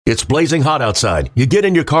It's blazing hot outside. You get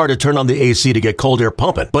in your car to turn on the AC to get cold air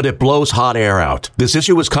pumping, but it blows hot air out. This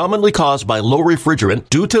issue is commonly caused by low refrigerant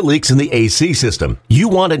due to leaks in the AC system. You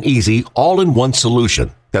want an easy, all-in-one solution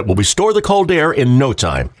that will restore the cold air in no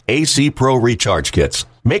time. AC Pro Recharge Kits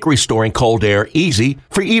make restoring cold air easy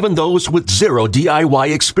for even those with zero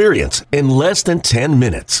DIY experience in less than 10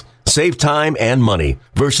 minutes. Save time and money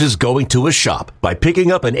versus going to a shop by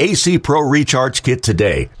picking up an AC Pro Recharge Kit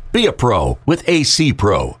today. Be a pro with AC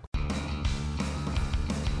Pro.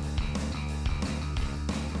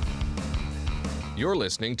 You're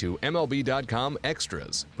listening to MLB.com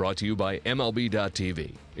Extras, brought to you by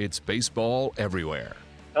MLB.tv. It's baseball everywhere.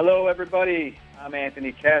 Hello, everybody. I'm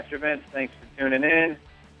Anthony Castrovent. Thanks for tuning in.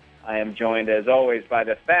 I am joined, as always, by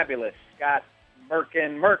the fabulous Scott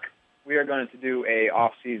Merkin. Merk, we are going to do a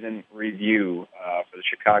off-season review for the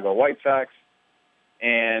Chicago White Sox.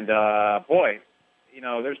 And, boy, you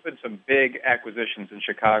know, there's been some big acquisitions in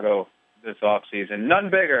Chicago this off-season. None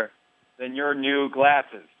bigger than your new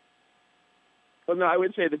glasses. Well, no, I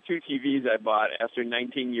would say the two TVs I bought after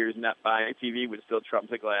 19 years not buying a TV would still trump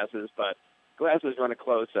the glasses, but glasses run a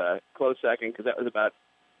close second because that was about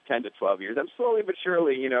 10 to 12 years. I'm slowly but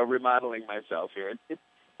surely, you know, remodeling myself here. It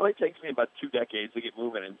only takes me about 2 decades to get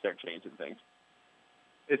moving and start changing things.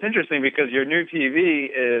 It's interesting because your new TV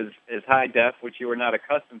is high def, which you were not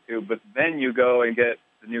accustomed to, but then you go and get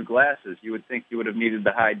the new glasses. You would think you would have needed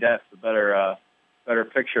the high def, the better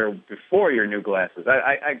picture before your new glasses.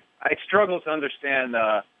 I struggle to understand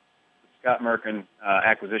the Scott Merkin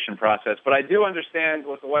acquisition process, but I do understand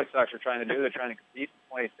what the White Sox are trying to do. They're trying to compete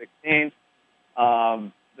in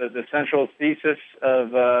 2016. The central thesis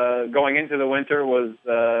of going into the winter was,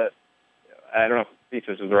 I don't know if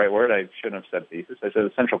thesis is the right word. I shouldn't have said thesis. I said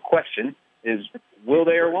the central question is, will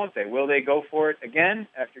they or won't they? Will they go for it again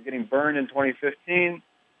after getting burned in 2015,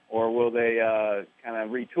 or will they kind of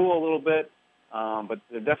retool a little bit? But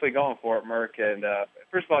they're definitely going for it, Merck. And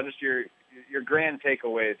first of all, just your grand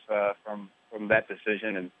takeaways from that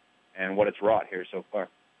decision and what it's wrought here so far.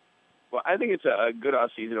 Well, I think it's a good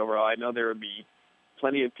off-season overall. I know there would be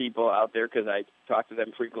plenty of people out there, because I talk to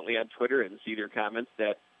them frequently on Twitter and see their comments,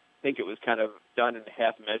 that think it was kind of done in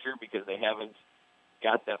half measure because they haven't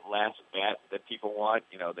got that last bat that people want.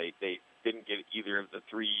 You know, they didn't get either of the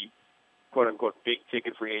three quote-unquote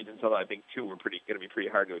big-ticket free agents, although I think two were going to be pretty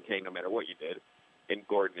hard to attain no matter what you did, in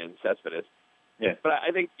Gordon and Cespedes. Yeah. But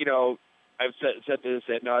I think, you know, I've said this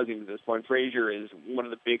ad nauseum at this point, Frazier is one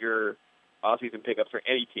of the bigger off-season pickups for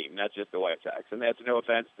any team, not just the White Sox. And that's no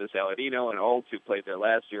offense to Saladino and Olds, who played there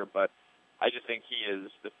last year, but I just think he is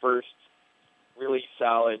the first really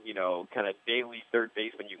solid, you know, kind of daily third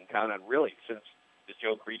baseman you can count on really since the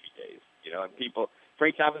Joe Crede days. You know, and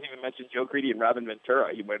Frank Thomas even mentioned Joe Crede and Robin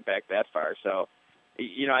Ventura. He went back that far. So,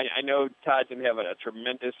 you know, I know Todd didn't have a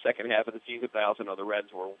tremendous second half of the season, but I also know the Reds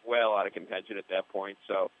were well out of contention at that point.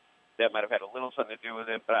 So that might have had a little something to do with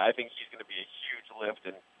it. But I think he's going to be a huge lift.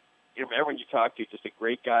 And, you know, everyone you talk to, just a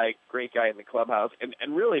great guy in the clubhouse. And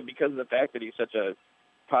really because of the fact that he's such a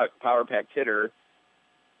power-packed hitter,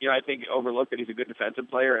 you know, I think overlooked that he's a good defensive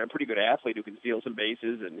player and a pretty good athlete who can steal some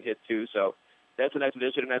bases and hit too. So that's a nice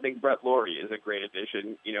addition. And I think Brett Laurie is a great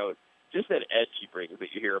addition. You know, just that edge he brings that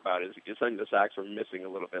you hear about is something the Sox were missing a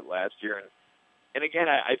little bit last year. And again,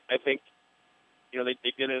 I think, you know,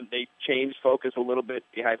 they changed focus a little bit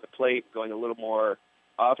behind the plate, going a little more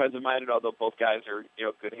offensive minded, although both guys are, you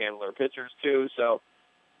know, good handler pitchers too. So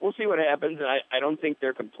we'll see what happens. And I don't think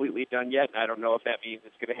they're completely done yet. And I don't know if that means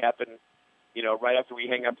it's going to happen, you know, right after we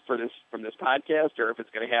hang up from this podcast, or if it's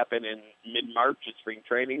going to happen in mid-March at spring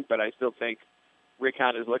training. But I still think Rick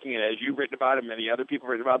Hahn is looking at, as you've written about and many other people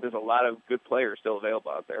have written about, there's a lot of good players still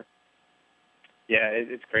available out there. Yeah,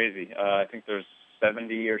 it's crazy. I think there's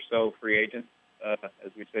 70 or so free agents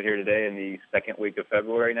as we sit here today in the second week of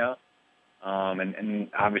February now. And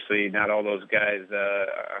obviously not all those guys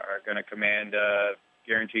are going to command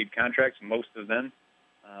guaranteed contracts. Most of them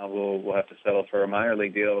will have to settle for a minor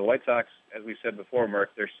league deal. The White Sox, as we said before, Merck,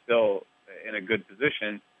 they're still in a good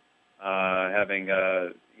position, having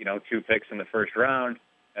you know, 2 picks in the first round,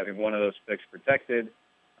 having one of those picks protected.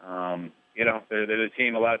 You know, they're the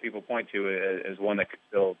team a lot of people point to as one that could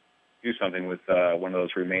still do something with one of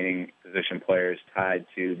those remaining position players tied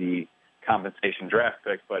to the compensation draft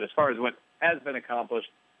pick. But as far as what has been accomplished,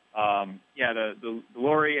 the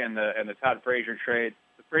Laurie and the Todd Frazier trade,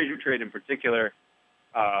 the Frazier trade in particular,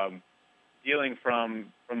 dealing from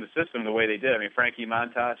the system the way they did. I mean, Frankie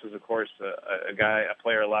Montas was, of course, a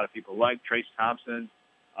player a lot of people like. Trace Thompson,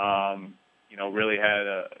 you know, really had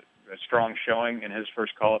a strong showing in his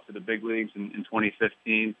first call up to the big leagues in 2015.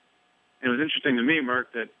 And it was interesting to me, Merck,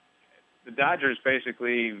 that the Dodgers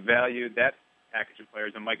basically valued that package of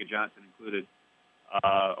players, and Micah Johnson included,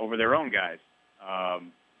 over their own guys.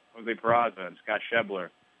 Jose Peraza and Scott Schebler,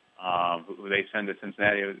 who they send to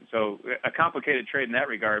Cincinnati. So a complicated trade in that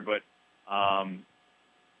regard, but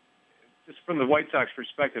just from the White Sox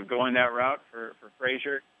perspective, going that route for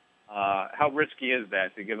Frazier, how risky is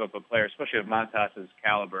that to give up a player, especially of Montas's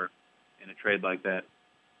caliber, in a trade like that?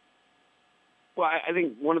 Well, I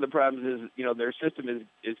think one of the problems is, their system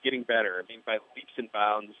is getting better. I mean, by leaps and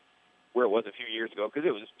bounds where it was a few years ago, because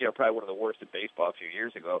it was, probably one of the worst in baseball a few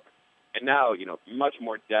years ago. And now, much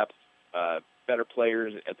more depth, better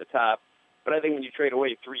players at the top. But I think when you trade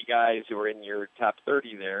away 3 guys who are in your top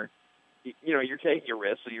 30 there, you're taking a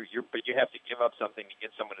risk. So but you have to give up something to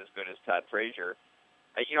get someone as good as Todd Frazier.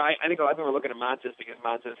 I think a lot of people are looking at Montas because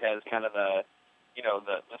Montas has kind of the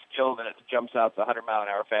skill that jumps out the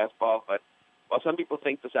 100-mile-an-hour fastball. But while some people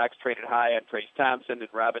think the Sox traded high on Trayce Thompson,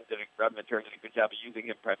 and Robin Turner did a good job of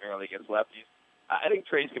using him primarily against lefties, I think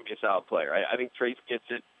Trayce can be a solid player. I think Trayce gets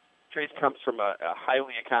it. Trayce comes from a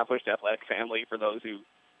highly accomplished athletic family. For those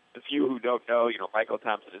the few who don't know, Michael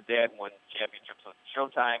Thompson, his dad, won championships with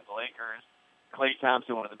Showtime, the Lakers. Klay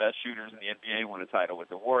Thompson, one of the best shooters in the NBA, won a title with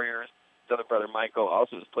the Warriors. His other brother, Michael,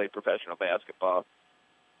 also has played professional basketball.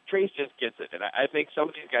 Trayce just gets it. And I think some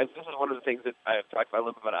of these guys, this is one of the things that I've talked about a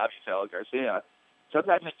little bit about Avisail Garcia.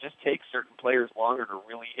 Sometimes it just takes certain players longer to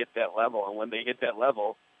really hit that level. And when they hit that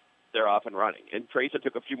level, they're off and running. And Trayce, it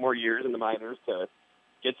took a few more years in the minors to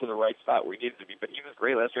get to the right spot where he needed to be. But he was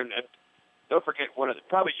great last year. And don't forget, he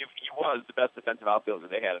was the best defensive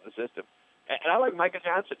outfielder they had in the system. And I like Micah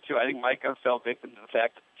Johnson, too. I think Micah fell victim to the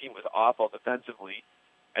fact that the team was awful defensively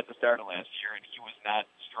at the start of last year, and he was not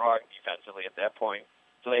strong defensively at that point.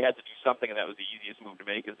 So they had to do something, and that was the easiest move to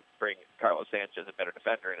make, is to bring Carlos Sanchez, a better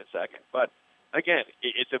defender, in a second. But, again,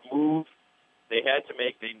 it's a move they had to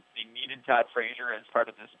make. They needed Todd Frazier as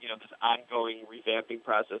part of this, this ongoing revamping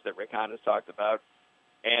process that Rick Hahn has talked about.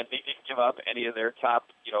 And they didn't give up any of their top,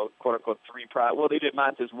 quote-unquote, 3 well, they did.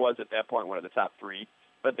 Montes was, at that point, one of the top 3.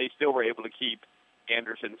 But they still were able to keep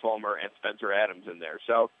Anderson, Fulmer, and Spencer Adams in there.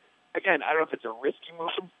 So, again, I don't know if it's a risky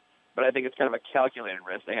move, but I think it's kind of a calculated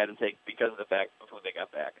risk they had to take because of the fact of who they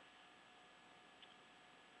got back.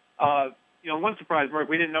 One surprise, Mark,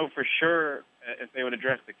 we didn't know for sure if they would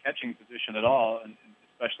address the catching position at all, and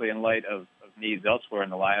especially in light of needs elsewhere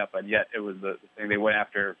in the lineup, and yet it was the thing they went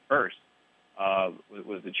after first,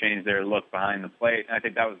 was to change their look behind the plate. And I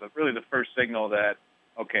think that was really the first signal that,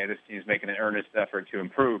 okay, this team's making an earnest effort to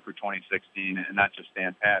improve for 2016 and not just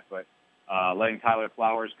stand pat, but letting Tyler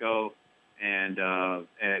Flowers go and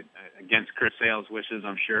against Chris Sale's wishes,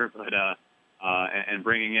 I'm sure, but and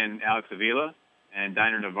bringing in Alex Avila and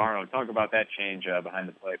Diner Navarro. Talk about that change behind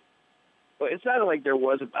the plate. Well, it sounded like there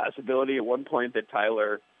was a possibility at one point that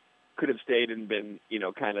Tyler could have stayed and been,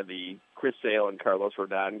 kind of the Chris Sale and Carlos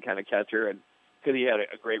Rodon kind of catcher, and because he had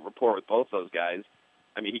a great rapport with both those guys.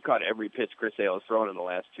 I mean, he caught every pitch Chris Sale has thrown in the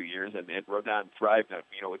last 2 years, and Rodon thrived,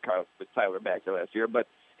 with Tyler back there last year. But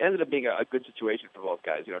it ended up being a good situation for both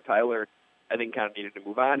guys. Tyler, I think, kind of needed to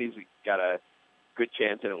move on. He's got a good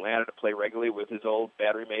chance in Atlanta to play regularly with his old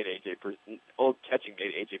old catching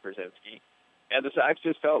mate AJ Pierzynski. And the Sox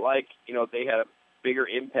just felt like, they had a bigger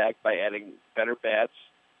impact by adding better bats.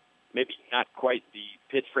 Maybe not quite the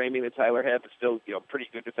pitch framing that Tyler had, but still, pretty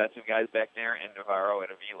good defensive guys back there, and Navarro and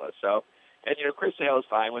Avila. So, and Chris Sale is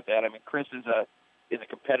fine with that. I mean, Chris is a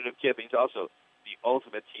competitive kid, but he's also the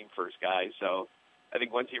ultimate team first guy. So, I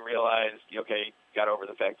think once he realized, got over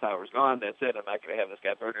the fact Tyler's gone, that's it. I'm not going to have this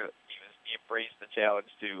guy thrown. He embraced the challenge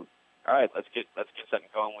to, all right, let's get something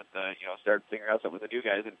going with the, start figuring out something with the new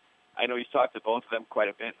guys. And I know he's talked to both of them quite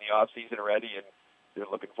a bit in the off season already, and they're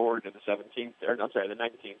looking forward to the 19th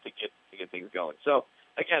to get things going. So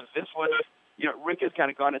again, this was, Rick has kind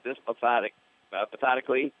of gone at this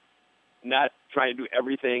methodically, not trying to do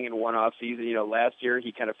everything in one off season. Last year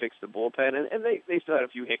he kind of fixed the bullpen, and they still had a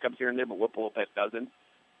few hiccups here and there, but what bullpen doesn't?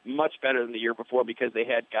 Much better than the year before because they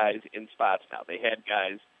had guys in spots now. They had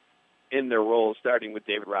guys in their roles, starting with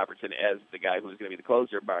David Robertson as the guy who was going to be the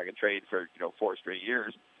closer, barring a trade for 4 straight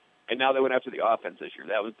years. And now they went after the offense this year.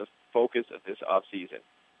 That was the focus of this offseason.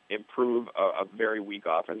 Improve a very weak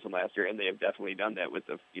offense from last year, and they have definitely done that with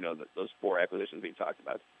those 4 acquisitions we talked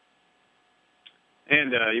about.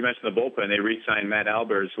 And you mentioned the bullpen. They re-signed Matt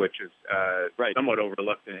Albers, which is somewhat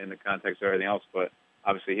overlooked in the context of everything else, but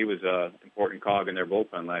obviously he was an important cog in their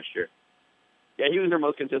bullpen last year. Yeah, he was their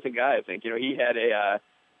most consistent guy, I think. He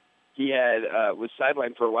was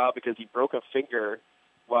sidelined for a while because he broke a finger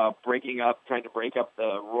while trying to break up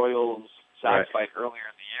the Royals-Sox fight earlier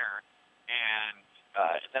in the year, and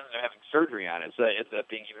then they're having surgery on it, so it ended up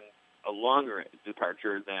being even a longer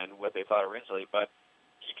departure than what they thought originally. But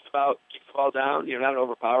keeps the ball down. Not an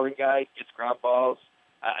overpowering guy. Gets ground balls.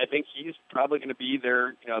 I think he's probably going to be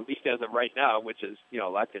their, at least as of right now, which is, a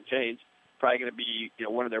lot can change. Probably going to be,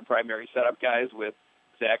 one of their primary setup guys with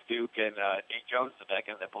Zach Duke and Nate Jones in the back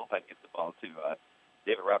end of that bullpen gets the ball to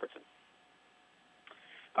David Robertson.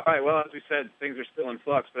 All right. Well, as we said, things are still in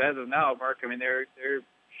flux, but as of now, Mark, they're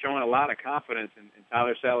showing a lot of confidence in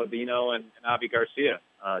Tyler Saladino and Avi Garcia,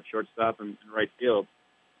 shortstop and right field.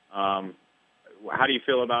 How do you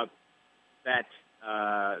feel about that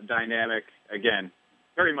dynamic? Again,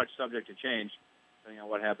 very much subject to change, depending on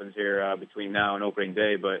what happens here between now and opening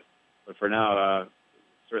day. But for now,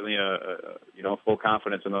 certainly full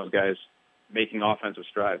confidence in those guys making offensive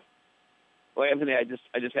strides. Well, Anthony, I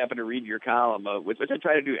just happened to read your column, which I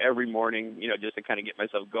try to do every morning, just to kind of get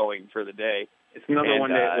myself going for the day. It's another way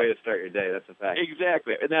to start your day. That's a fact.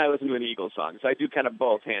 Exactly. And then I listen to an Eagles song, so I do kind of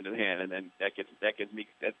both hand in hand, and then that gets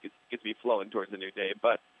me flowing towards the new day.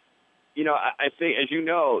 But I think, as you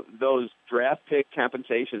know, those draft pick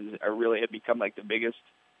compensations have become like the biggest.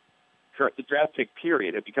 The draft pick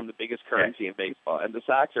period have become the biggest currency in baseball, and the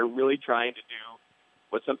Sox are really trying to do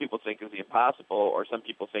what some people think is the impossible, or some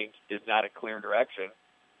people think is not a clear direction,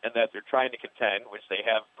 and that they're trying to contend, which they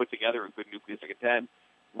have put together a good nucleus to contend,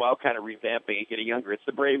 while kind of revamping and getting younger. It's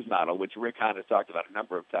the Braves model, which Rick Hahn has talked about a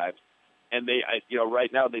number of times, and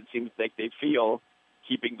right now it seems like they feel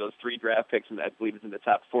keeping those 3 draft picks, and I believe it's in the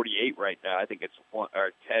top 48 right now. I think it's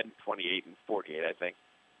 10, 28, and 48. I think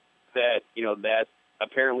that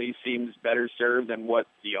apparently seems better served than what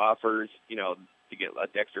the offers, to get a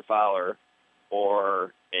Dexter Fowler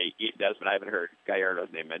or a Ian Desmond. I haven't heard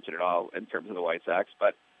Gallardo's name mentioned at all in terms of the White Sox,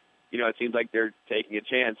 but it seems like they're taking a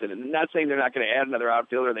chance. And I'm not saying they're not going to add another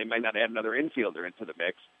outfielder. They might not add another infielder into the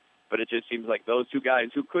mix, but it just seems like those 2 guys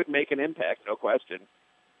who could make an impact, no question,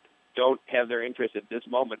 don't have their interest at this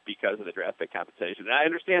moment because of the draft pick compensation. And I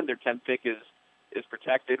understand their 10th pick is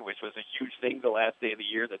protected, which was a huge thing the last day of the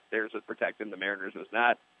year, that theirs was protected and the Mariners was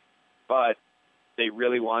not. But they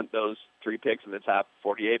really want those 3 picks in the top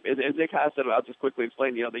 48. As Nick Haas said, I'll just quickly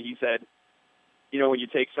explain, that he said, when you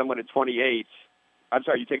take someone at 28,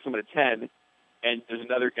 you take someone at 10, and there's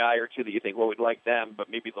another guy or 2 that you think, well, we'd like them, but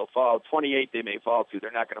maybe they'll fall. 28 they may fall to.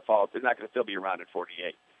 They're not going to fall. They're not going to still be around at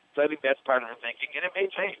 48. So I think that's part of their thinking, and it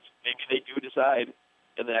may change. Maybe they do decide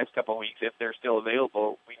in the next couple of weeks, if they're still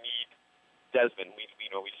available, we need Desmond. We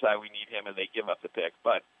decide we need him, and they give up the pick.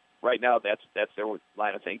 But right now, that's their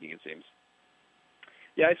line of thinking, it seems.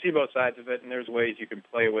 Yeah, I see both sides of it, and there's ways you can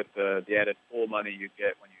play with the added pool money you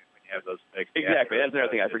get when you have those picks. Exactly, that's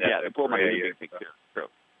another thing I forget. The pool money is a big thing too.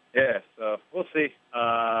 True. Yeah, so we'll see. But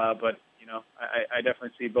I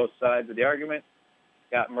definitely see both sides of the argument.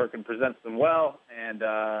 Scott Merkin presents them well, and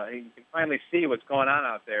you can finally see what's going on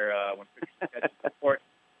out there when pitchers catch the court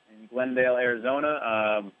in Glendale,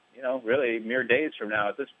 Arizona. Really mere days from now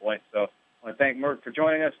at this point. So I want to thank Merck for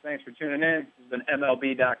joining us. Thanks for tuning in. This has been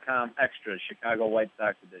MLB.com Extra, Chicago White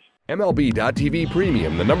Sox edition. MLB.tv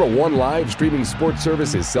Premium, the #1 live streaming sports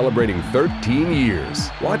service, is celebrating 13 years.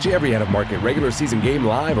 Watch every out-of-market regular season game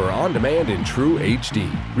live or on demand in true HD.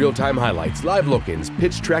 Real-time highlights, live look-ins,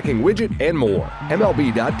 pitch tracking widget, and more.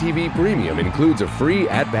 MLB.tv Premium includes a free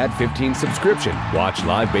At-Bat 15 subscription. Watch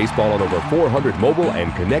live baseball on over 400 mobile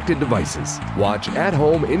and connected devices. Watch at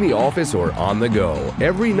home, in the office, or on the go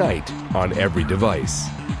every night on every device.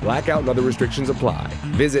 Blackout and other restrictions apply.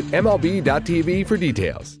 Visit MLB.tv for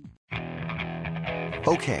details.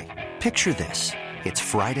 Okay, picture this. It's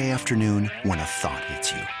Friday afternoon when a thought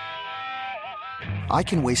hits you. I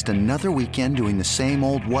can waste another weekend doing the same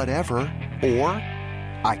old whatever, or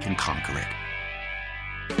I can conquer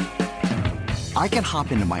it. I can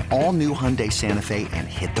hop into my all-new Hyundai Santa Fe and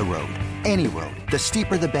hit the road. Any road. The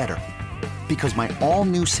steeper, the better. Because my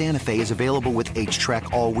all-new Santa Fe is available with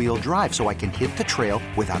H-Track all-wheel drive, so I can hit the trail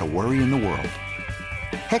without a worry in the world.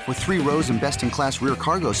 Heck, with 3 rows and best-in-class rear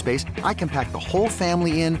cargo space, I can pack the whole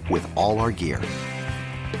family in with all our gear.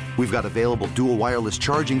 We've got available dual wireless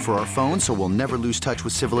charging for our phones, so we'll never lose touch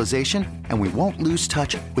with civilization, and we won't lose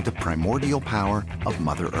touch with the primordial power of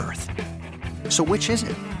Mother Earth. So which is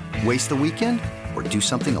it? Waste the weekend or do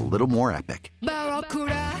something a little more epic?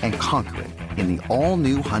 And conquer it in the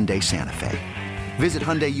all-new Hyundai Santa Fe. Visit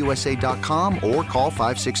HyundaiUSA.com or call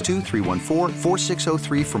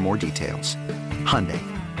 562-314-4603 for more details. Hyundai,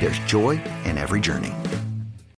 there's joy in every journey.